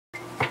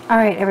All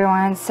right,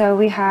 everyone. So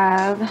we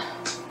have,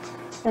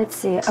 let's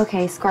see.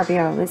 Okay,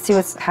 Scorpio. Let's see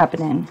what's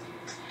happening.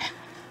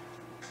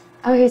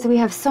 Okay, so we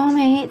have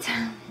soulmate.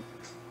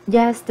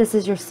 Yes, this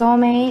is your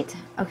soulmate.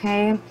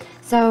 Okay,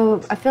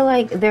 so I feel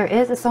like there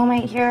is a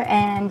soulmate here,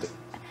 and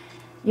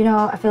you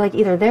know, I feel like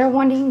either they're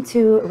wanting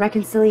to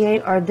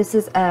reconciliate, or this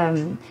is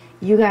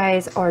you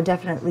guys are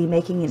definitely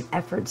making an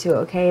effort to,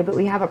 okay? But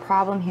we have a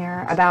problem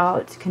here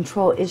about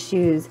control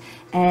issues,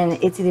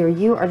 and it's either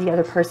you or the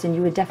other person.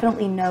 You would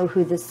definitely know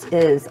who this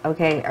is,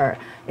 okay? Or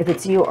if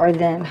it's you or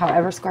them.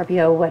 However,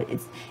 Scorpio, what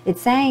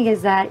it's saying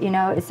is that, you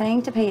know, it's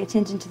saying to pay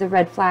attention to the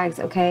red flags,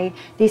 okay?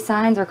 These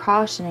signs are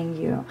cautioning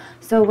you.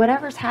 So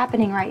whatever's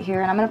happening right here,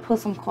 and I'm going to pull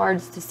some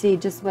cards to see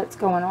just what's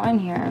going on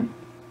here.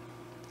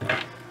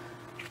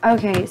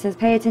 Okay, it says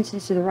pay attention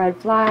to the red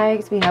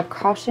flags. We have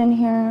caution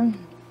here.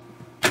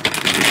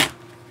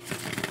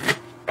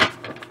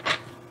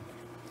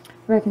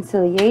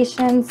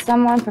 Reconciliation.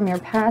 Someone from your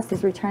past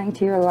is returning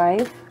to your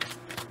life.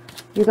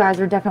 You guys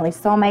are definitely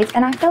soulmates,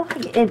 and I feel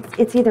like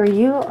it's either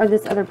you or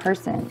this other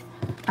person.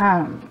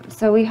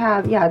 So we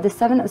have, yeah, the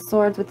Seven of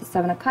Swords with the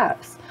Seven of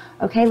Cups.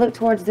 Okay, look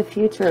towards the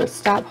future.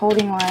 Stop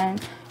holding on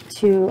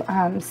to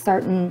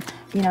certain,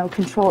 you know,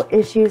 control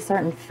issues,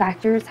 certain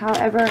factors.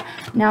 However,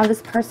 now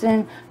this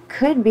person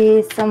could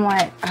be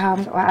somewhat, I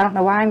don't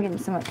know why I'm getting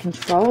somewhat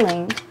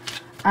controlling.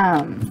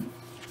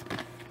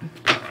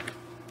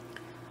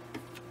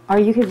 Or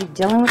you could be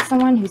dealing with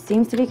someone who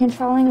seems to be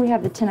controlling. We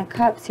have the Ten of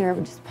Cups here,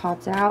 which just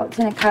popped out.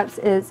 Ten of Cups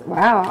is,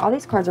 wow, all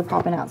these cards are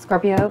popping out.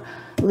 Scorpio,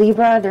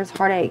 Libra, there's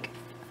heartache.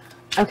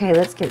 Okay,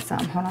 let's get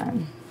some. Hold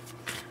on.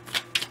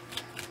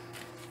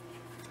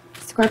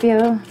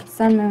 Scorpio,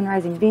 Sun, Moon,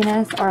 Rising,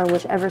 Venus, or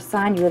whichever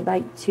sign you would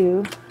like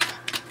to,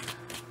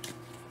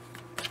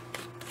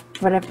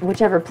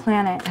 whichever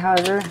planet,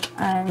 however,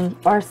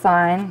 or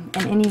sign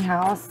in any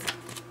house.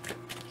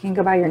 You can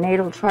go by your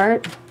natal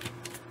chart.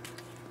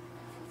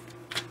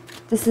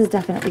 This is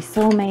definitely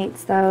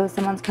soulmates, though.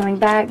 Someone's coming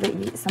back,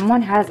 but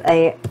someone has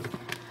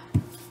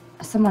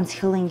someone's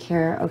healing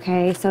here,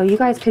 okay? So you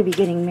guys could be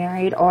getting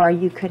married, or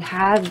you could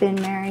have been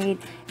married.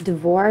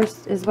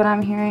 Divorced is what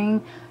I'm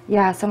hearing.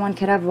 Yeah, someone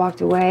could have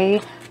walked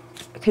away.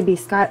 It could be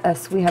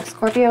we have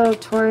Scorpio,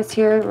 Taurus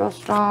here, real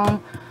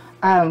strong.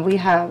 We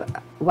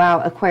have, wow,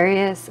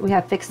 Aquarius. We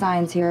have fixed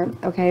signs here,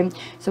 okay?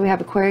 So we have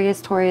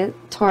Aquarius,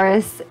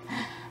 Taurus,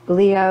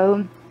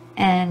 Leo,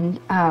 and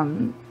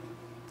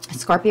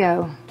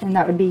Scorpio, and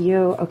that would be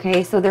you,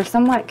 okay? So there's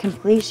somewhat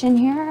completion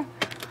here.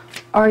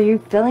 Are you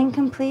feeling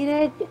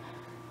completed?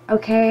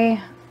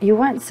 Okay, you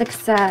want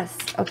success,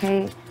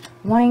 okay?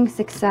 Wanting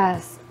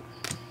success.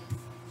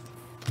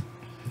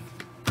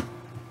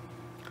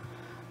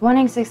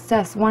 Wanting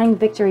success, wanting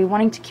victory,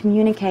 wanting to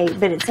communicate,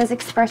 but it says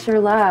express your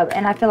love,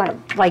 and I feel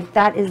like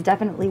that is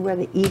definitely where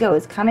the ego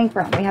is coming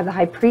from. We have the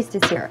High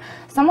Priestess here.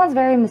 Someone's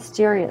very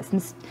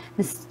mysterious,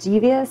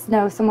 mischievous.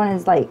 No, someone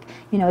is like,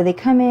 you know, they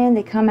come in,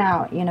 they come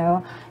out, you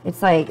know.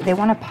 It's like they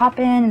want to pop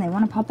in and they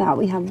want to pop out.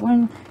 We have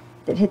one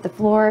that hit the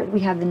floor. We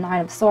have the Nine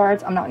of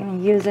Swords. I'm not going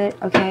to use it,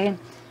 okay?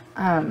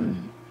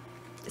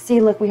 See,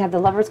 look, we have the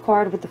Lover's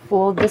card with the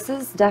Fool. This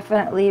is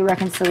definitely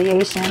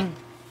reconciliation.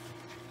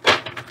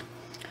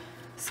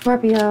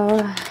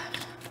 Scorpio,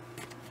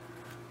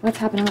 what's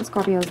happening with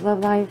Scorpio's love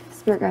life?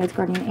 Spirit guides,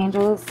 guardian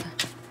angels.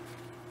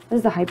 This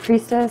is the High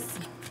Priestess.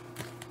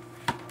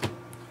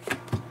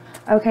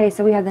 Okay,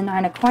 so we have the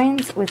Nine of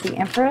Coins with the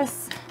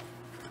Empress.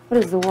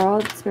 What is the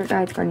World? Spirit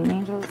guides, guardian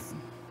angels.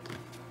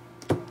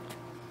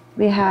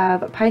 We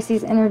have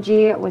Pisces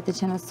energy with the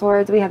Ten of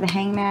Swords. We have the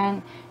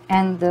Hangman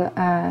and the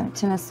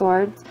Ten of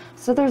Swords.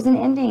 So there's an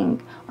ending,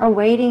 or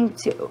waiting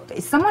to,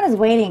 someone is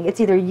waiting.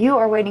 It's either you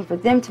are waiting for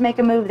them to make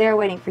a move. They're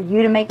waiting for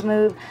you to make a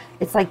move.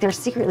 It's like they're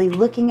secretly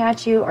looking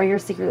at you, or you're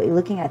secretly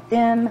looking at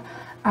them.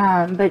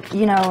 But,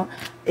 you know,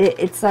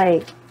 it's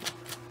like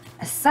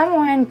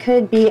someone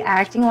could be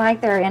acting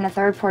like they're in a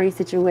third-party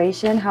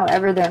situation.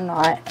 However, they're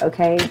not,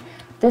 okay?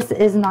 This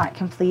is not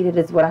completed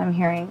is what I'm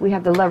hearing. We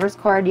have the Lover's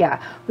card. Yeah,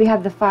 we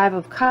have the Five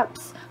of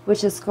Cups,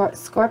 which is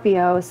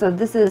Scorpio. So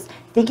this is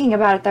thinking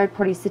about a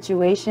third-party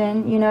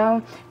situation, you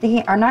know,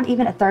 thinking, or not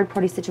even a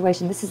third-party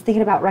situation. This is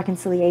thinking about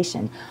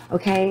reconciliation,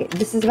 okay?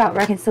 This is about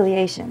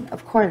reconciliation,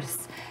 of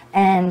course.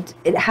 And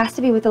it has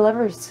to be with the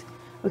Lovers,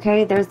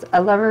 okay? There's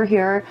a lover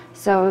here.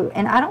 So,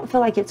 and I don't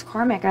feel like it's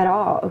karmic at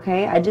all,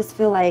 okay? I just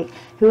feel like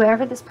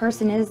whoever this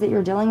person is that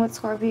you're dealing with,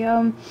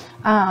 Scorpio,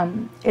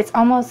 it's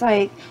almost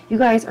like you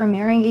guys are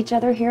marrying each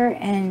other here,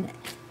 and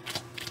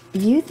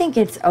you think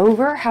it's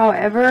over.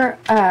 However,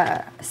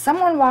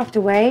 someone walked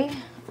away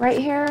right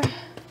here.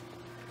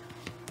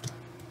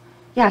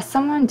 Yeah,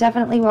 someone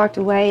definitely walked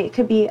away. It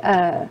could be,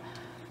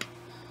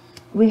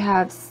 we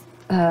have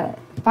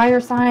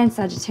fire sign,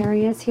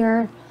 Sagittarius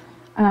here.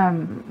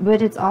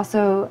 But it's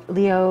also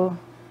Leo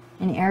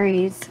and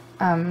Aries.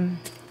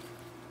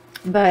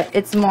 But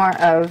it's more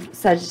of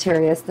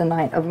Sagittarius, the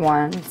Knight of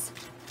Wands.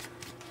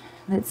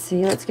 Let's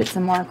see. Let's get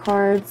some more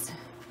cards.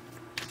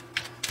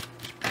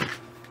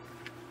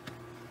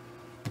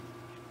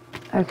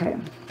 Okay.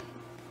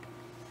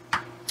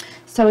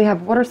 So we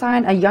have water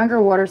sign, a younger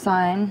water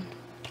sign,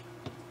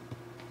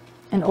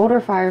 an older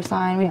fire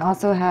sign. We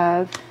also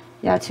have,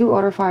 yeah, 2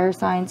 older fire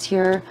signs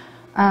here.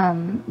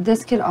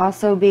 This could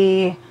also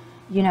be,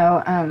 you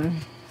know,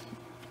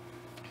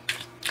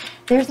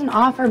 there's an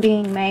offer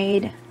being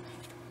made,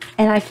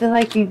 and I feel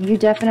like you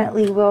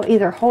definitely will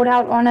either hold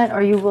out on it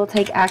or you will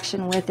take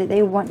action with it.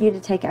 They want you to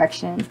take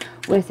action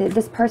with it.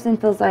 This person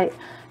feels like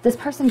this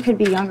person could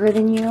be younger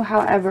than you.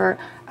 However,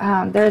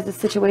 there's a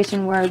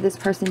situation where this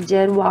person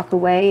did walk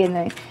away, and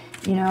they,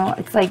 you know,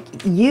 it's like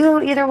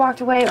you either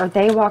walked away or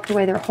they walked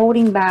away. They're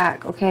holding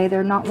back, okay?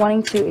 They're not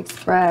wanting to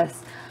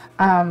express.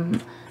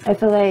 I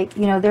feel like,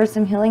 you know, there's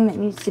some healing that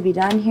needs to be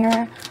done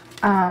here.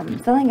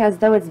 Feeling as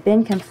though it's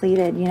been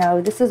completed. You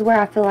know, this is where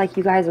I feel like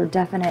you guys are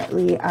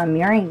definitely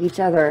mirroring each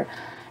other.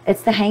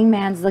 It's the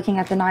Hangman's looking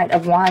at the Knight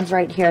of Wands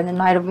right here, and the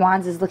Knight of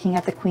Wands is looking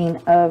at the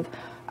Queen of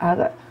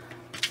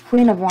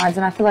Wands.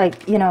 And I feel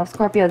like, you know,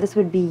 Scorpio, this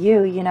would be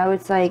you. You know,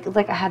 it's like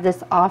I have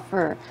this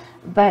offer,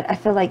 but I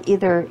feel like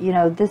either, you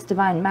know, this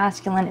divine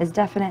masculine is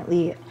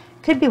definitely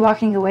could be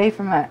walking away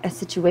from a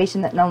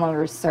situation that no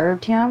longer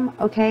served him,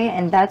 okay?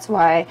 And that's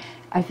why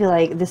I feel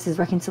like this is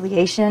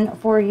reconciliation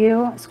for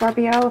you,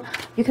 Scorpio.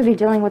 You could be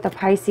dealing with a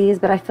Pisces,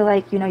 but I feel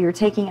like, you know, you're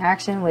taking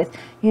action with,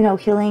 you know,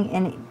 healing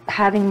and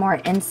having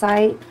more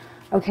insight,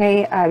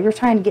 okay? You're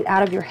trying to get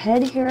out of your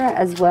head here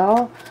as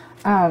well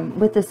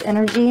with this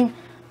energy,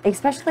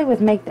 especially with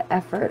make the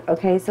effort,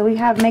 okay? So we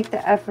have make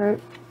the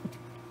effort,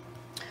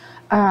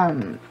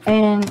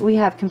 and we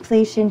have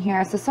completion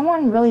here. So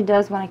someone really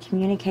does want to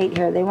communicate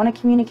here. They want to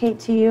communicate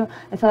to you.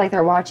 I feel like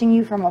they're watching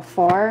you from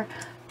afar.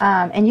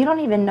 And you don't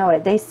even know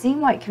it. They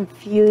seem like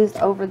confused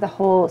over the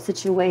whole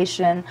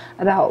situation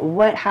about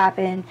what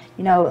happened.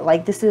 You know,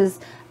 like this is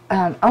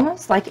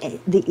almost like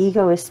the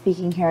ego is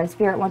speaking here. And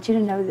Spirit wants you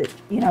to know that,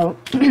 you know,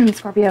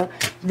 Scorpio,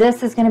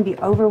 this is going to be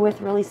over with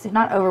really soon.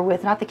 Not over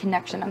with, not the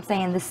connection. I'm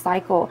saying this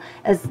cycle,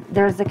 as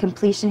there's a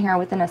completion here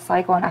within a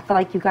cycle. And I feel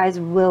like you guys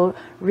will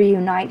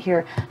reunite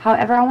here.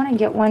 However, I want to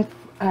get one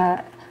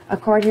a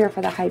card here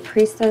for the High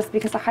Priestess,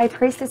 because the High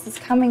Priestess is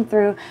coming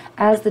through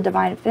as the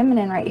Divine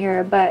Feminine right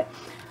here. But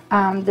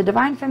the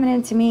Divine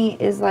Feminine to me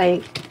is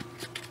like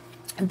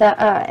the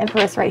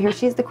Empress right here.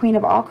 She's the queen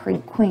of all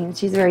queens.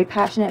 She's very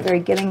passionate, very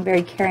giving,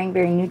 very caring,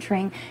 very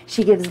nurturing.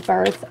 She gives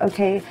birth,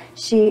 okay?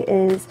 She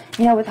is,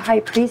 you know, with the High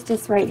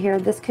Priestess right here,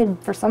 this could,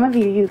 for some of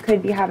you, you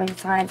could be having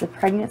signs of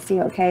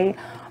pregnancy, okay?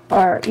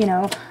 Or, you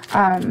know,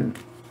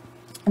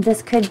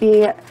 this could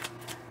be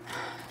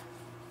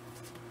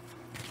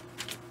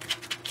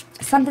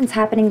something's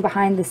happening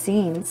behind the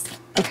scenes,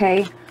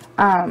 okay?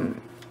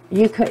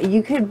 You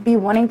could be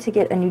wanting to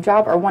get a new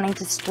job, or wanting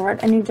to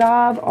start a new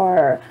job,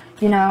 or,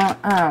 you know,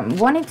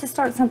 wanting to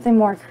start something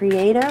more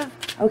creative,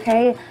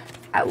 okay?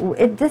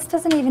 This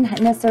doesn't even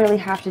necessarily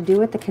have to do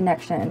with the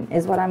connection,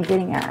 is what I'm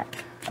getting at,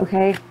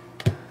 okay?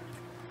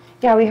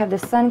 Yeah, we have the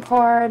Sun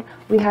card,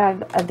 we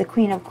have the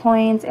Queen of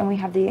Coins, and we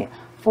have the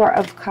Four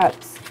of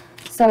Cups.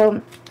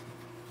 So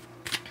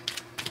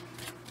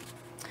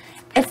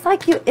it's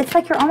like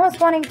you're almost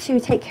wanting to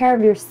take care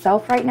of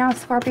yourself right now,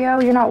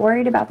 Scorpio. You're not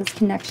worried about this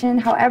connection.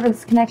 However,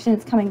 this connection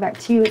is coming back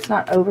to you. It's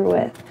not over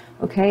with,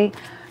 okay?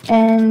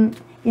 And,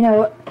 you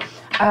know,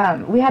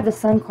 we have the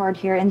Sun card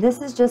here, and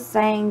this is just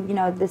saying, you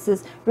know, this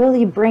is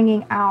really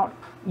bringing out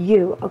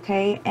you,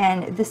 okay?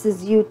 And this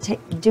is you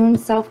doing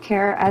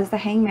self-care as the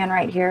Hangman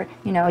right here.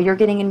 You know, you're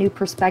getting a new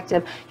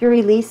perspective. You're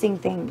releasing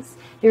things.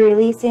 You're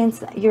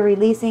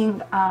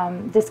releasing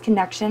this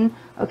connection,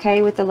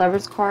 okay, with the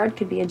Lover's card.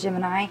 Could be a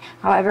Gemini.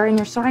 However, and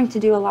you're starting to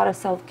do a lot of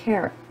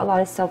self-care, a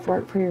lot of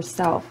self-work for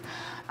yourself.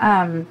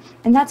 And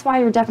that's why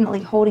you're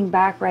definitely holding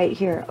back right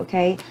here,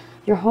 okay?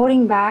 You're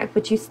holding back,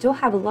 but you still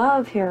have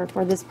love here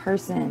for this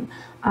person.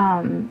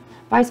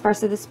 Vice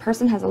versa, this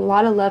person has a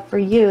lot of love for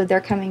you.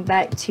 They're coming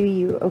back to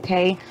you,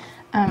 okay?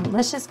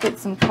 Let's just get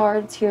some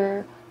cards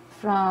here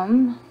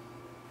from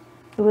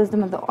the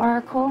Wisdom of the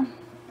Oracle.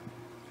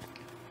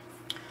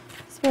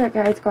 Spirit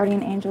guides,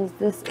 guardian angels,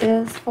 this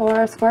is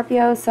for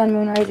Scorpio, Sun,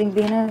 Moon, Rising,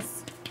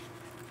 Venus.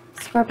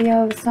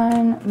 Scorpio,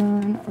 Sun,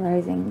 Moon,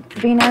 Rising,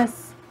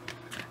 Venus.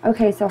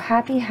 Okay, so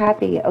happy,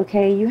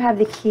 okay? You have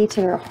the key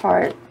to their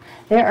heart.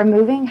 They are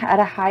moving at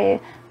a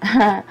high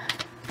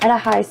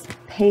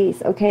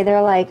pace, okay?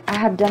 They're like, I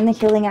have done the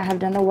healing, I have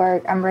done the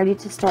work, I'm ready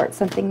to start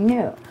something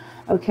new,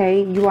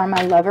 okay? You are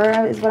my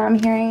lover is what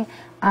I'm hearing.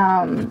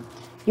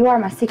 You are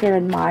my secret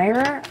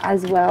admirer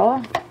as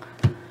well,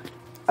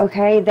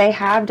 okay? They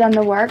have done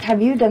the work.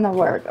 Have you done the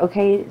work,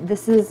 okay?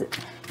 This is,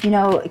 you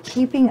know,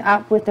 keeping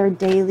up with their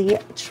daily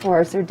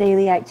chores, their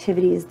daily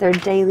activities, their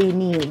daily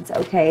needs,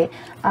 okay?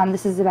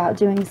 This is about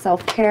doing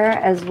self-care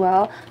as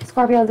well.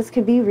 Scorpio, this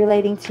could be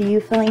relating to you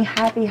feeling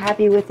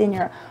happy within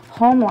your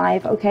home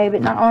life, okay?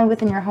 But not only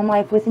within your home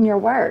life, within your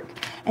work.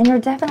 And you're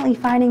definitely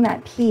finding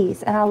that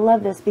peace. And I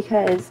love this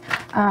because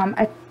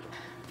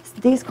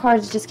these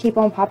cards just keep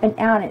on popping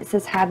out. It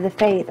says have the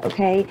faith,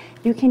 okay?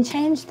 You can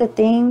change the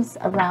things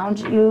around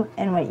you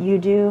and what you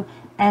do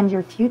and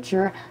your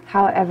future,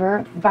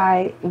 however,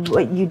 by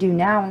what you do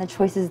now and the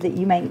choices that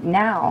you make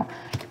now.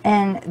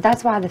 And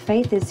that's why the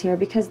faith is here,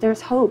 because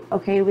there's hope,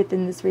 okay,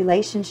 within this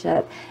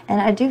relationship.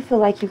 And I do feel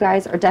like you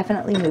guys are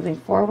definitely moving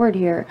forward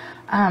here.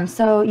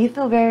 So you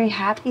feel very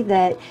happy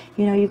that,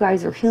 you know, you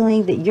guys are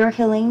healing, that you're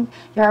healing.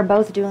 You are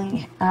both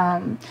doing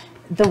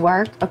the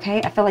work,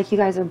 okay? I feel like you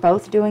guys are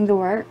both doing the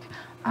work.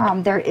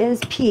 There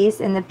is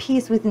peace, and the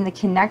peace within the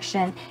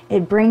connection,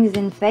 it brings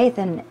in faith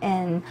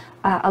and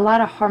a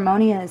lot of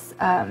harmonious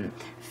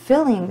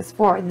feelings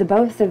for the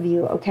both of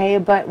you, okay?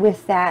 But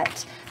with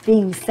that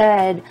being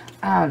said,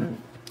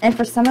 and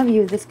for some of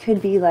you, this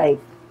could be like,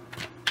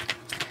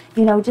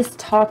 you know, just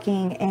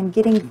talking and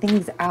getting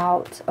things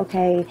out,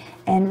 okay,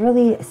 and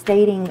really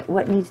stating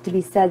what needs to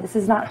be said. This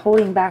is not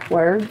holding back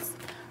words,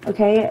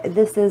 okay?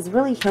 This is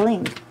really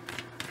healing.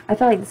 I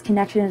feel like this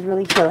connection is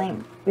really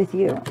healing with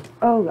you.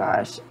 Oh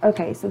gosh.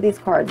 Okay, so these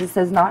cards, it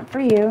says not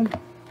for you.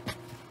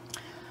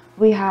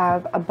 We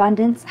have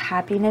abundance,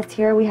 happiness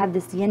here. We have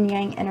this yin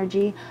yang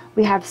energy.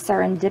 We have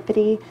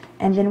serendipity,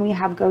 and then we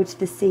have go to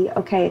the sea.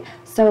 Okay,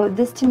 so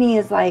this to me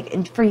is like,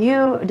 and for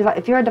you,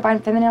 if you're a divine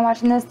feminine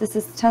watching this, this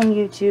is telling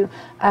you to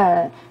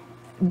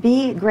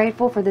be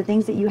grateful for the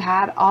things that you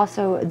have.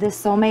 Also,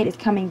 this soulmate is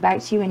coming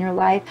back to you in your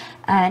life,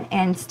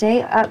 and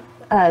stay up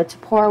to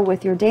pour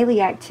with your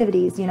daily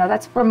activities. You know,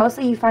 that's where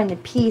mostly you find the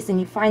peace and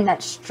you find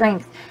that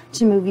strength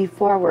to move you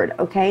forward,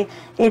 okay?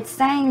 It's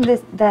saying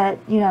this, that,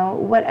 you know,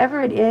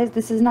 whatever it is,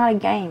 this is not a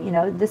game, you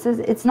know,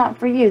 it's not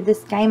for you.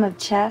 This game of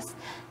chess,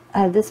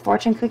 this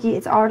fortune cookie,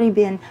 it's already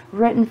been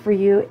written for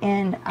you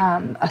in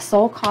a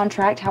soul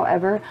contract.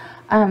 However,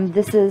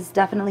 this is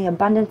definitely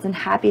abundance and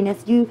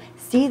happiness. You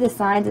see the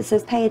signs. It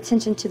says pay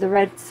attention to the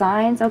red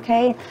signs,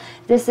 okay?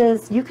 This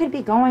is, you could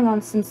be going on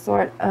some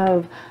sort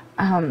of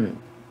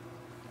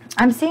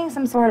I'm seeing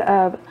some sort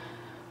of,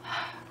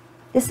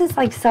 this is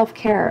like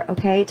self-care,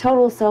 okay?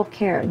 Total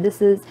self-care.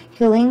 This is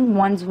healing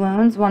one's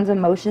wounds, one's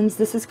emotions.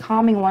 This is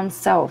calming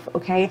oneself,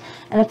 okay?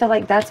 And I feel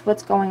like that's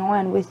what's going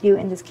on with you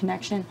in this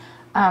connection.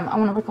 I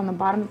want to look on the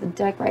bottom of the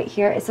deck right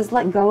here. It says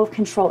let go of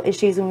control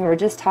issues, and we were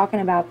just talking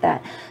about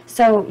that.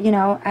 So, you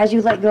know, as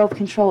you let go of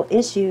control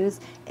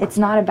issues, it's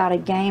not about a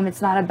game.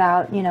 It's not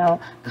about, you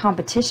know,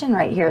 competition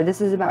right here.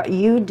 This is about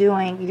you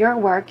doing your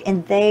work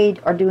and they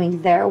are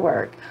doing their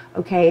work,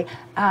 okay?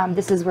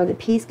 This is where the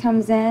peace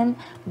comes in.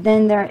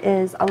 Then there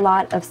is a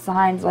lot of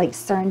signs like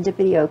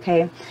serendipity,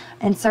 okay?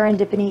 And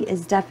serendipity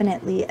is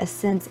definitely a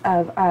sense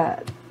of,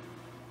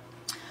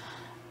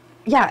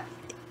 yeah,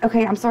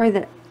 okay, I'm sorry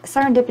that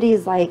serendipity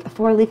is like a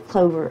four-leaf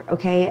clover,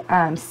 okay?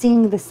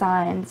 Seeing the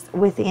signs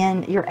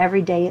within your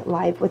everyday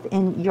life,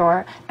 within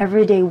your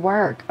everyday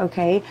work,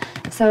 okay?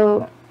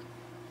 So,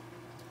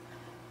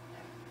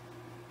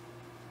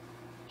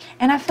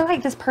 and I feel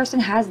like this person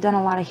has done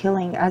a lot of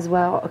healing as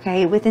well,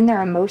 okay? Within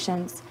their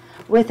emotions,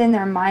 within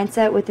their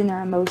mindset, within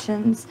their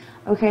emotions,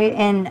 okay?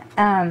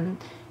 And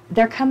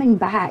they're coming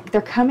back.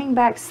 They're coming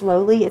back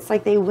slowly. It's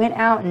like they went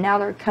out and now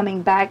they're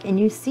coming back, and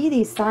you see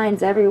these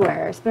signs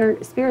everywhere.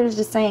 Spirit is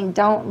just saying,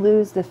 don't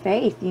lose the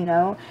faith, you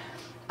know.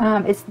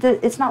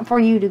 It's not for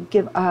you to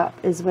give up,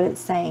 is what it's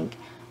saying.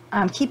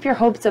 Keep your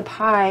hopes up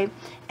high.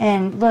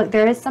 And look,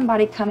 there is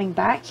somebody coming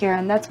back here,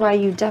 and that's why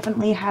you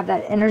definitely have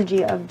that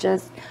energy of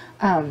just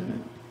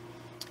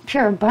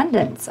pure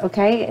abundance,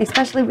 okay?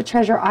 Especially with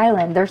Treasure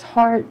Island. There's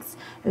hearts.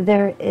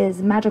 There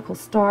is magical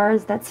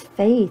stars. That's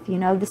faith, you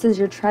know. This is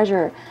your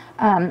treasure.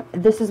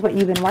 This is what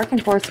you've been working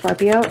for,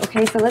 Scorpio.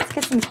 Okay, so let's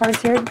get some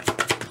cards here.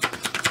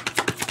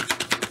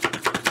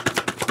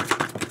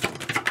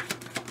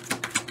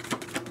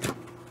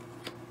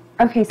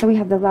 Okay, so we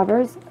have the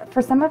Lovers.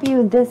 For some of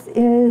you, this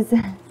is,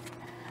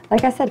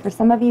 like I said, for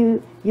some of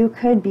you, you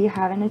could be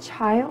having a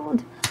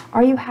child,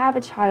 or you have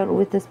a child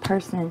with this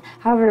person.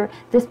 However,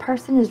 this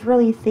person is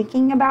really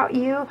thinking about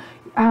you,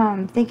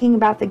 thinking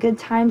about the good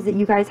times that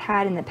you guys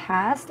had in the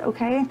past,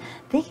 okay?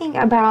 Thinking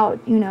about,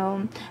 you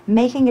know,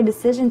 making a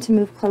decision to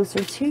move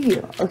closer to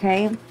you,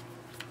 okay?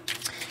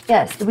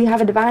 Yes, we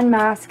have a divine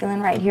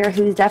masculine right here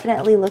who's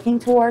definitely looking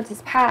towards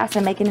his past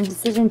and making a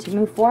decision to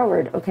move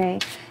forward, okay?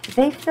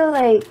 They feel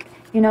like,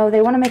 you know,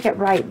 they want to make it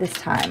right this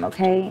time,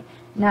 okay?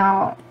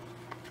 Now,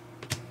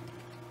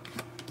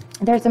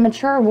 there's a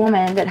mature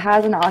woman that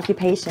has an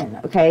occupation,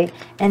 okay?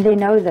 And they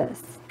know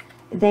this.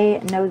 They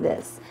know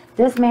this.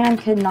 This man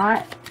could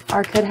not,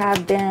 or could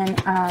have been,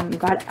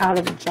 got out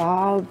of a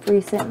job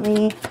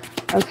recently,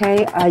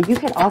 okay? You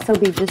could also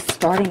be just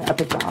starting up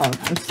a job,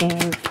 I'm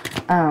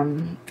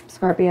seeing,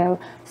 Scorpio.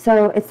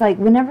 So it's like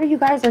whenever you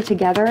guys are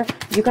together,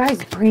 you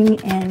guys bring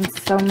in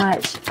so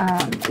much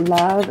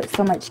love,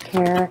 so much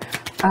care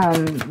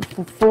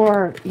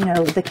for, you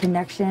know, the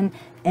connection,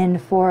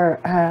 and for,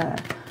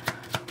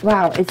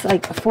 wow, it's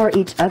like for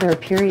each other,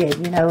 period.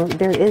 You know,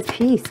 there is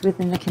peace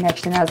within the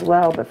connection as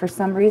well. But for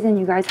some reason,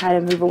 you guys had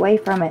to move away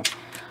from it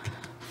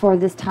for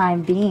this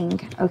time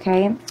being,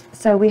 okay?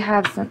 So we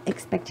have some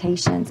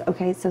expectations,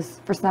 okay? So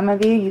for some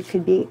of you, you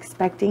could be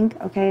expecting,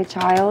 okay, a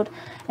child,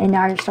 and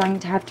now you're starting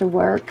to have to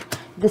work.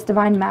 this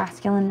divine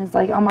masculine is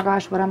like, oh my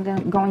gosh, what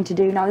I'm going to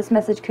do. Now, this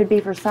message could be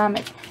for some.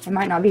 It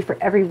might not be for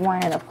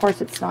everyone. Of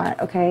course, it's not.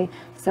 Okay,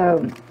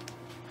 so,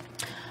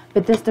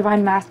 but this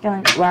divine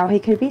masculine, wow, he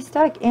could be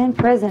stuck in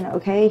prison.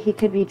 Okay, he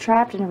could be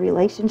trapped in a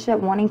relationship,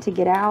 wanting to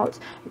get out.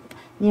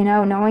 You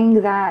know,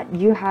 knowing that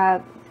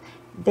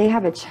they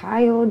have a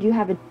child, you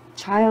have a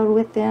child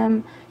with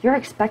them. You're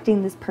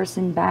expecting this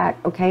person back.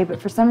 Okay, but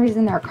for some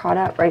reason they're caught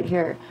up right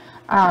here.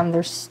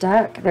 They're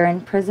stuck. They're in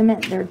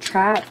imprisonment. They're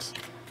trapped.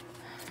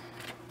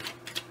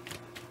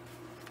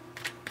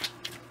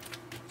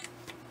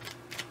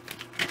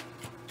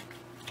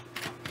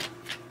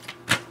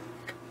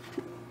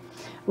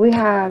 We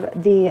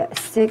have the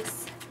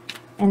 6,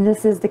 and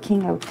this is the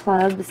King of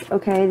Clubs.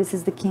 Okay, this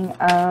is the King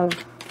of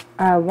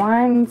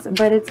Wands,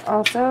 but it's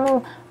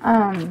also,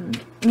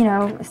 you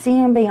know,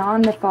 seeing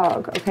beyond the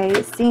fog.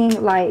 Okay, seeing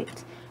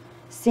light.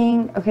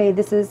 Seeing, okay,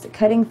 this is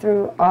cutting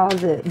through all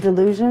the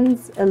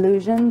illusions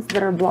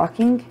that are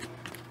blocking.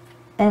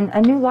 And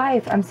a new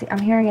life. I'm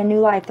hearing a new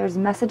life. There's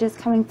messages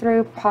coming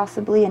through,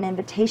 possibly an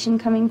invitation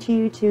coming to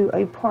you to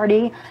a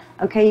party.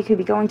 Okay, you could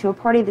be going to a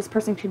party. This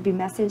person could be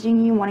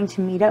messaging you, wanting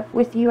to meet up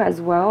with you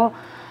as well.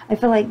 I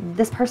feel like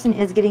this person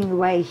is getting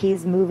away.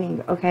 He's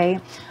moving, okay?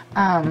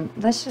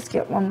 Let's just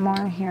get one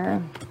more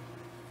here.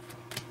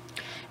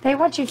 They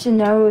want you to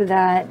know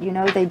that, you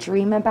know, they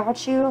dream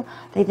about you.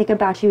 They think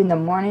about you in the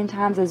morning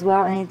times as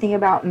well. And they think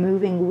about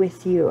moving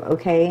with you,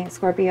 okay,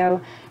 Scorpio?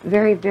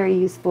 Very, very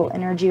useful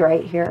energy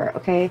right here,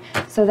 okay?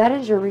 So that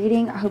is your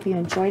reading. I hope you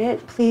enjoyed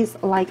it. Please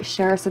like,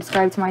 share,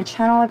 subscribe to my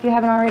channel if you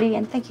haven't already.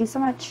 And thank you so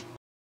much.